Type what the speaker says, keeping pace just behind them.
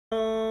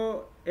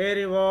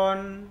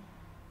everyone,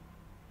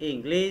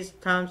 English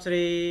time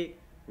 3.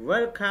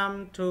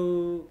 Welcome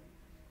to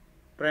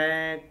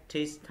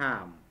practice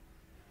time.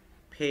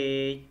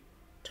 Page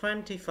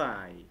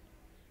 25.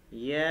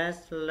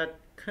 Yes, let's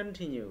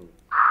continue.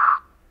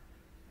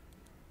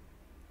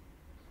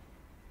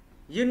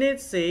 Unit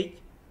 6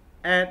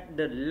 at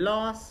the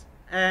lost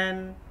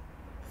and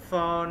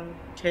found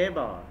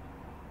table.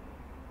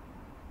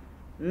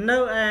 នៅ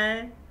ឯ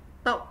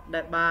តុ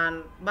ដែលបាន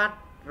បាត់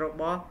រ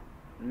បស់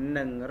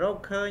និងរក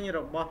ឃើញរ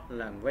បស់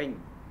ឡើងវិញ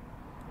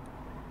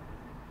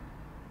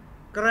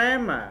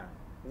Grammar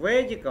វេ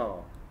យ្យាករ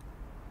ណ៍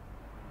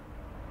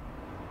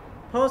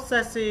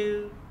Possessive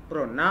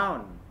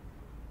pronoun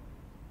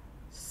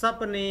សព្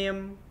វនាម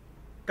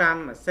ក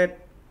ម្មសិទ្ធិ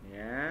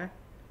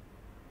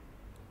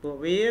ពួក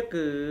វា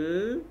គឺ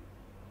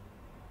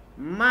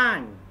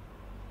mine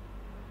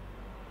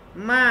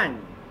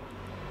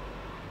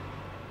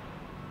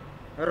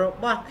រ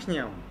បស់ខ្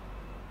ញុំ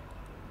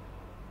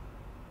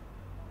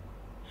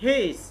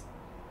his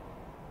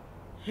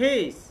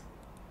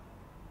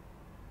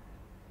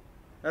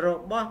រ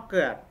បស់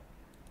គាត់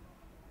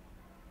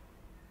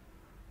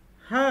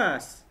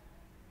hers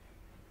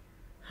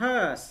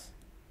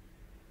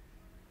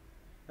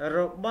រ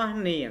បស់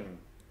នាង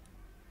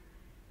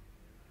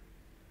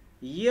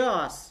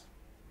yours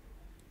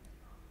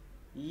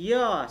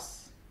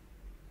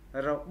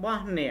រប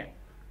ស់អ្នក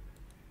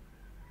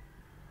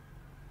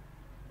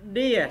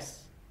theirs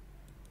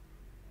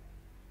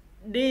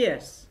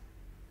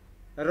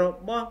រ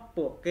បស់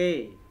ពួកគេ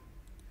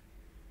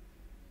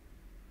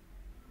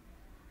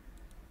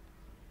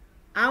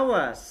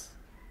ours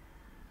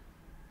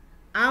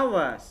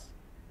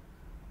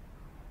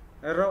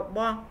រប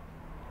ស់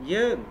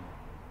យើង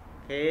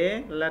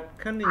Okay, let's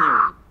continue.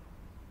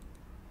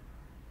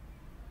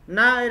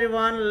 Now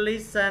everyone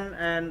listen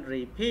and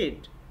repeat.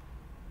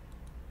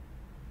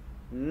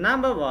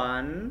 Number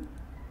 1.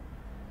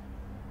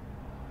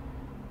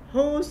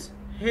 Whose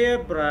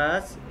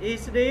hairbrush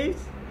is this?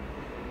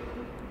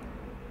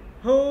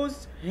 Whose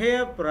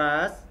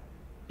hairbrush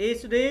is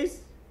this?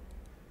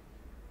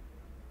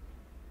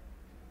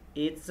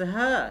 It's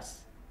hers.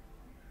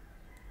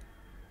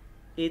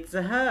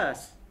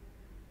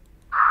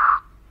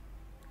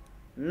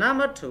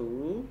 Number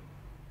 2.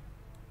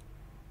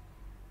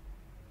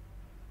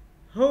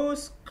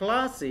 Whose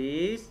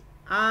classes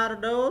are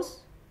those?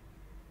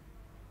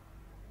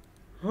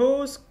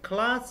 Whose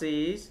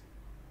classes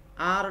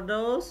are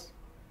those?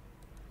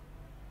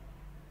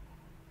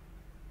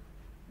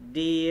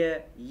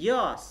 Dear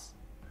yours.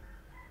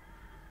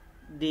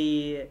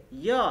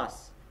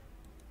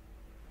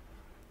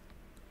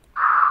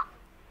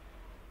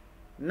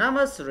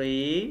 Number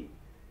 3.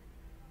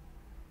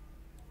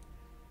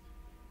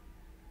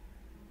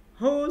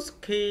 Whose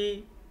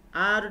key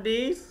are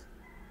these?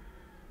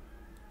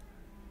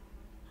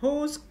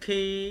 Whose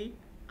key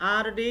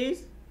are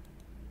these?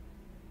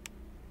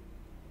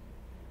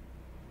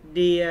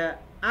 Dear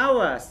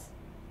ours.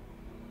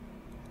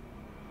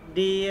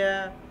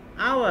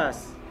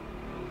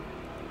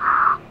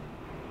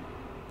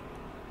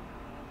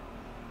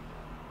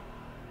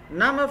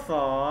 Number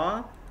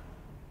 4.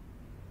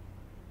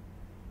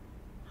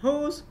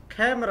 Whose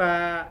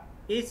camera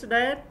is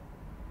that?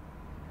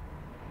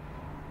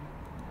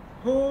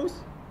 Whose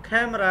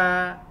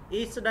camera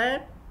is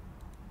that?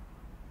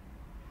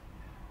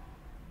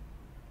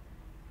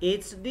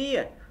 It's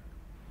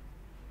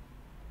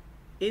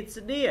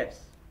theirs.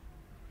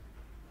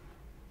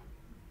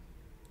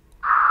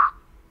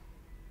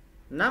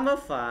 Number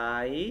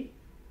 5.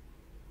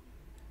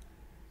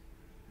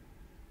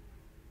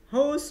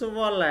 Whose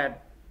wallet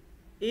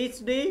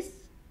is this?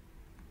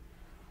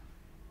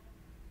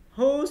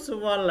 Whose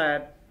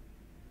wallet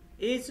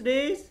is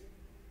this?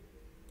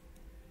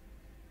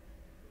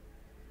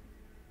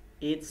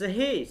 It's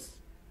his.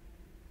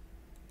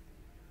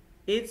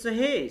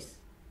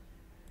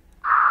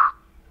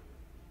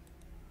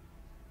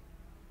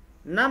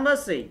 Number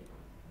 6.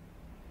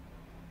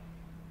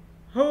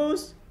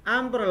 Whose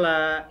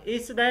umbrella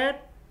is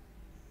that?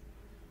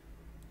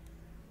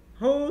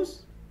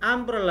 Whose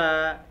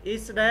umbrella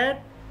is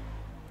that?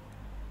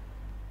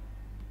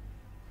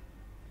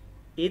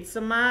 It's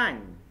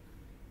mine.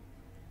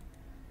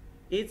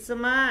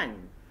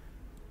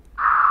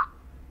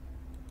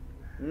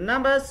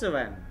 Number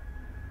 7.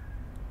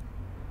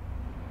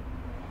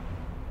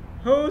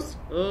 Whose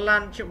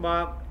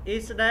lunchbox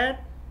is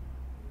that?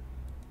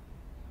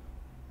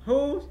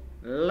 Whose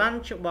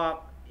lunchbox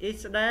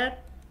is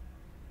that?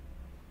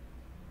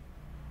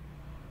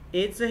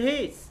 It's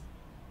his.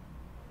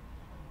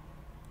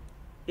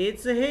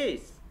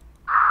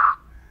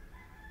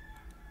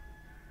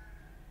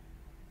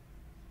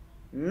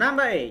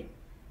 Number 8.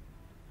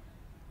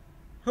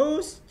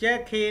 Whose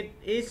jacket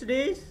is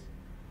this?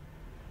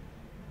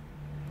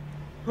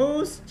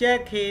 Whose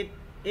jacket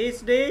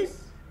is this?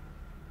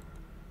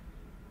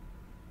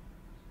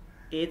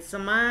 It's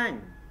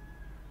mine.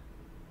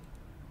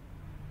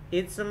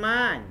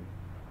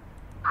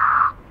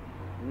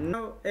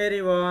 Now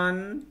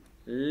everyone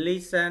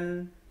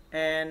listen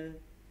and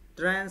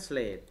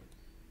translate.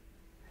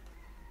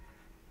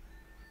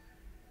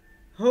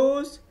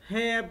 Whose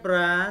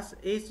hairbrush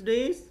is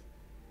this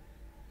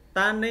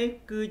តានេះ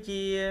គឺ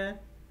ជា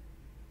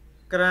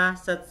ក្រា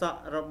សសិតស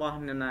ក់របស់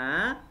អ្នកណា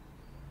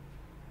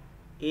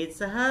It's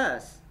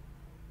hers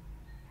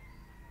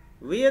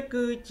វា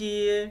គឺជា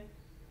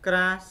ក្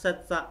រាសសិត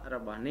សក់រ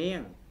បស់នា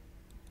ង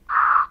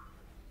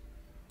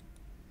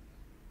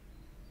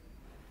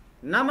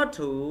Number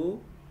 2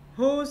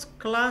 Whose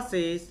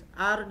glasses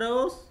are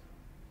those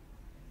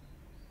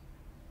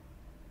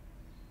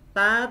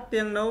តា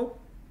ទាំងនោះ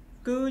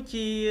គឺ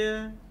ជា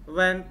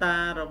វ៉ែនតា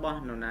របស់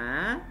នរណា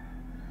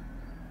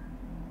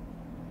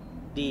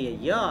Dear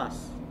yours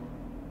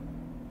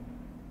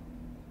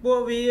ពួក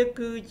វា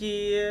គឺជា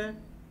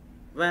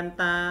វ៉ែន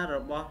តារ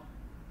បស់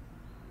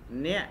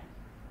អ្នក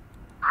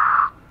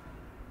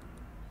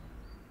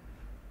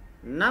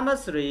Number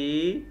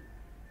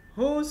 3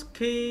 Whose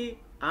key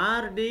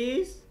are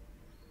these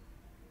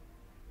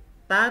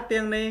តា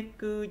ទាំងនេះ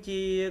គឺ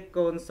ជា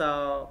កូនសោ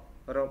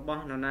រប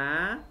ស់នរណា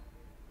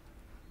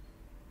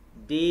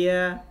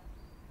Dear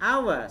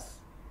ours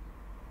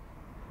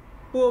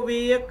ពួក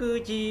វាគឺ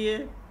ជា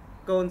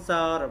កូន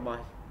សោរប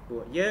ស់ពួ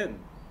កយើង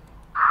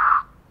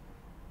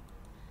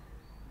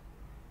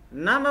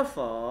Number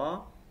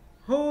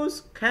 4 Whose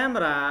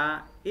camera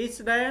is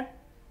that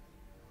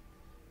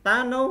តា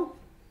នោះ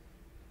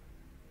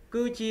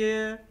គឺជា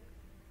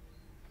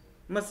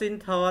ម៉ាស៊ីន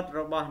ថត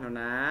របស់នរ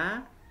ណា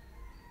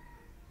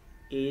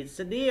It's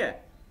dear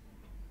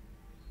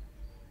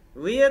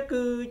វា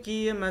គឺជា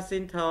ម៉ាស៊ី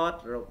នថត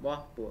រប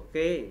ស់ពួក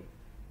គេ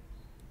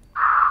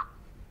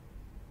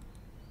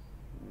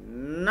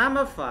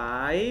Number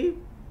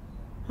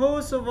 5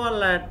 Whose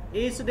wallet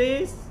is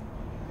this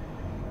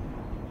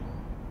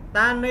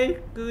តានេះ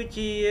គឺ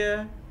ជា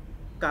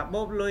កា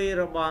បូបលុយ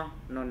របស់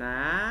នរណា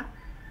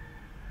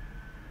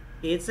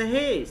It's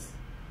his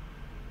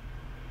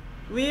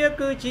វា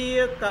គឺជា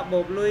កាបូ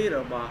បលុយរ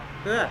បស់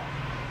គាត់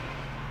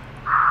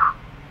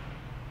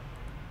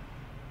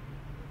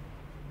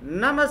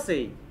Number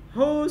 6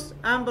 Whose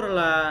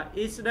umbrella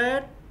is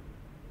that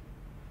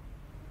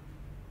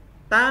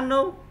តា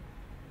នោះ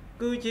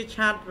គឺជា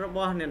ឆ័ត្ររប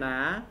ស់អ្នកណា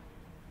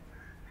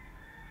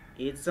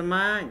It's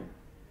mine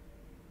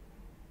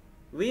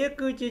វា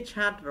គឺជា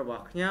ឆ័ត្ររប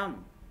ស់ខ្ញុំ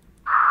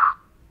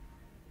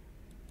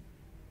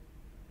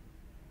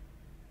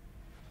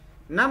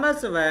Number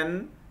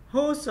 7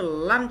 Whose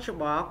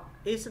lunchbox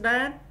is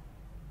that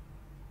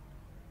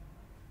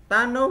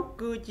តានោះ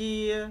គឺជា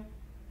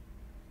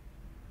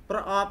ប្រ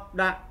អប់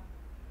ដាក់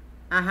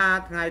អាហារ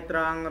ថ្ងៃត្រ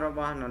ង់រប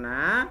ស់នរ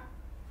ណា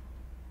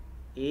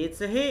It's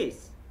his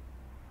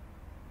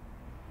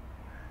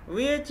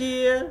វាជា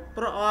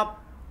ប្រអប់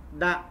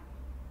ដាក់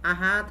អា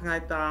ហារថ្ងៃ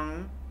ត្រង់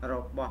រ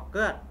បស់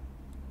គាត់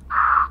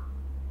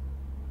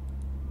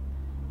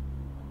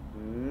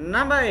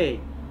Number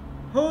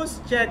 8 Whose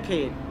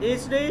jacket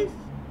is this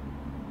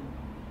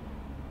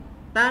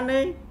តា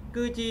នេះ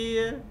គឺជា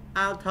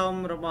អាវធំ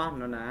របស់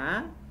នរណា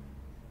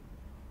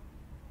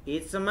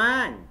It's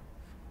mine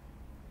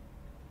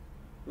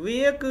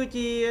វាគឺ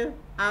ជា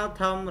អាវ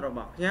ធំរប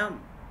ស់ខ្ញុំ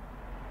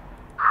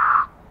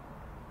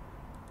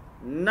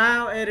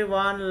Now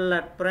everyone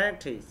let's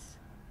practice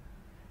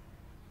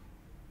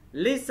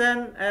Listen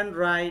and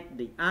write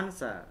the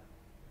answer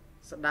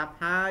ស្ដាប់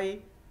ហើយ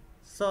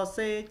សរ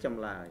សេរច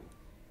ម្លើយ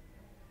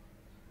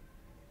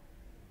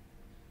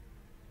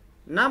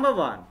Number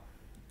 1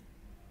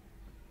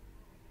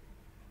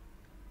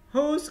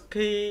 Whose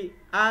key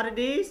are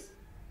these?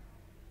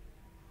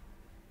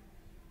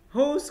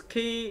 Whose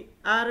key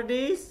are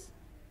these?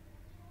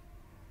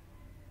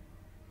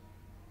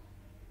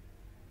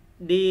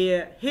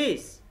 Dear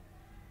his.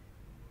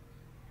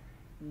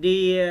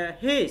 Dear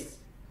his.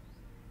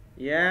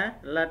 Yeah,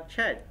 let's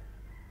check.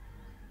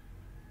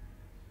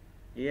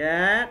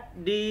 Yeah,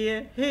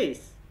 dear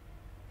his.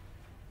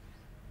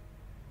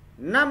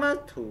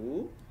 Number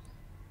 2.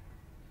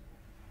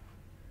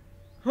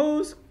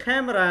 Whose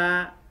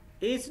camera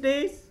is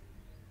this?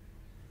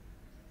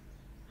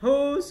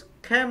 Whose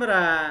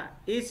camera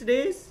is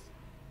this?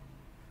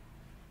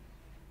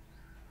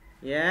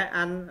 Yeah,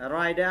 and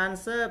write the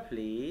answer,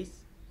 please.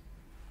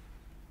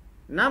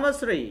 Number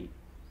 3.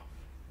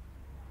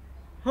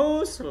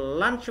 Whose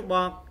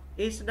lunchbox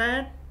is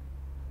that?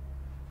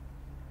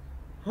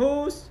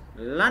 Whose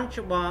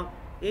lunchbox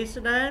is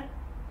that?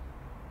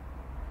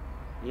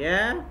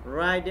 Yeah,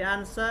 write the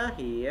answer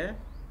here.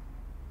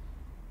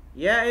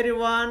 Yeah,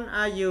 everyone,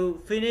 are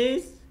you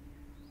finished?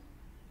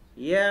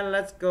 Yeah,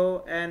 let's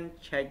go and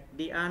check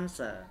the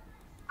answer.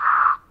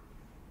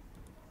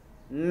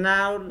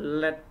 Now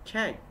let's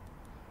check.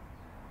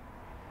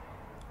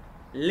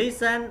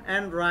 Listen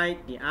and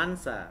write the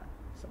answer.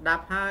 ស្ដា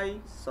ប់ហើយ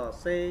សរ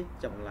សេរ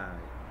ចម្លើយ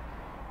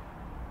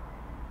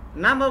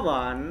Number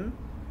 1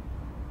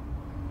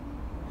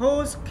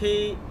 Whose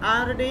key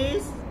are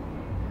these?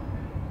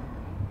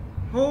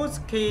 Whose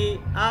key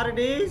are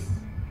these?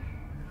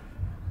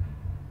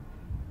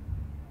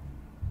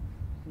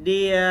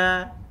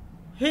 Dear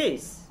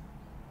his.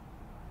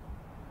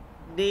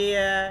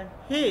 Dear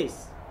his.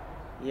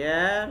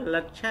 Yeah,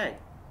 let's check.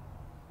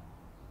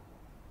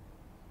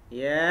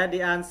 Yeah,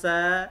 the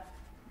answer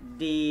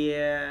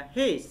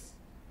his.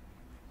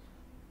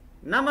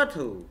 Number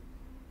 2.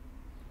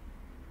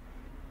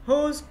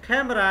 Whose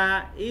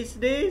camera is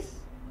this?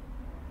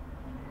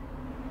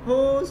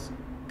 Whose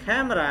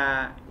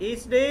camera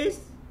is this?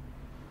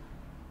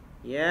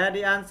 Yeah,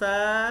 the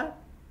answer,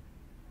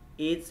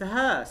 it's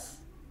hers.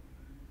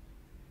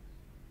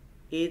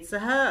 It's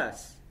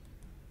hers.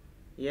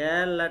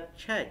 Yeah,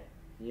 let's check.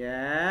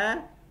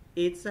 Yeah,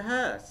 it's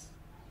hers.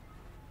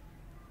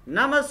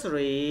 Number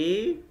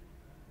 3.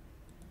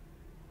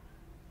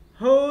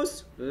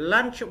 Whose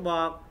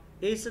lunchbox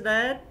is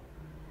that?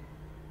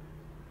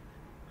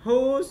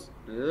 Whose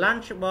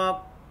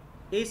lunchbox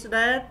is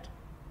that?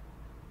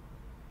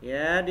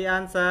 Yeah, the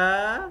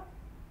answer,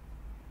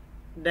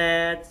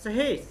 that's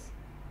his.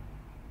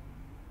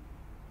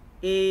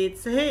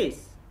 It's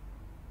his.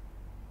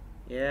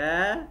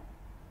 Yeah,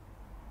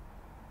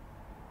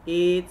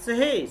 it's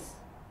his.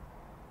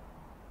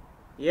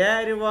 Yeah,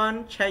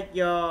 everyone, check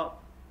your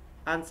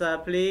answer,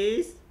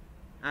 please.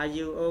 Are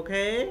you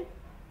okay?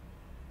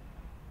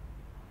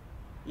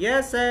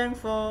 Yes, thanks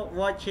for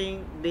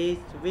watching this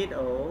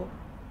video.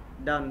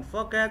 Don't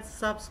forget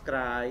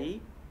subscribe.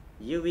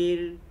 You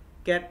will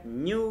get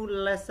new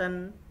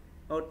lesson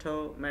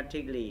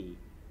automatically.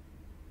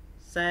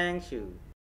 Thank you.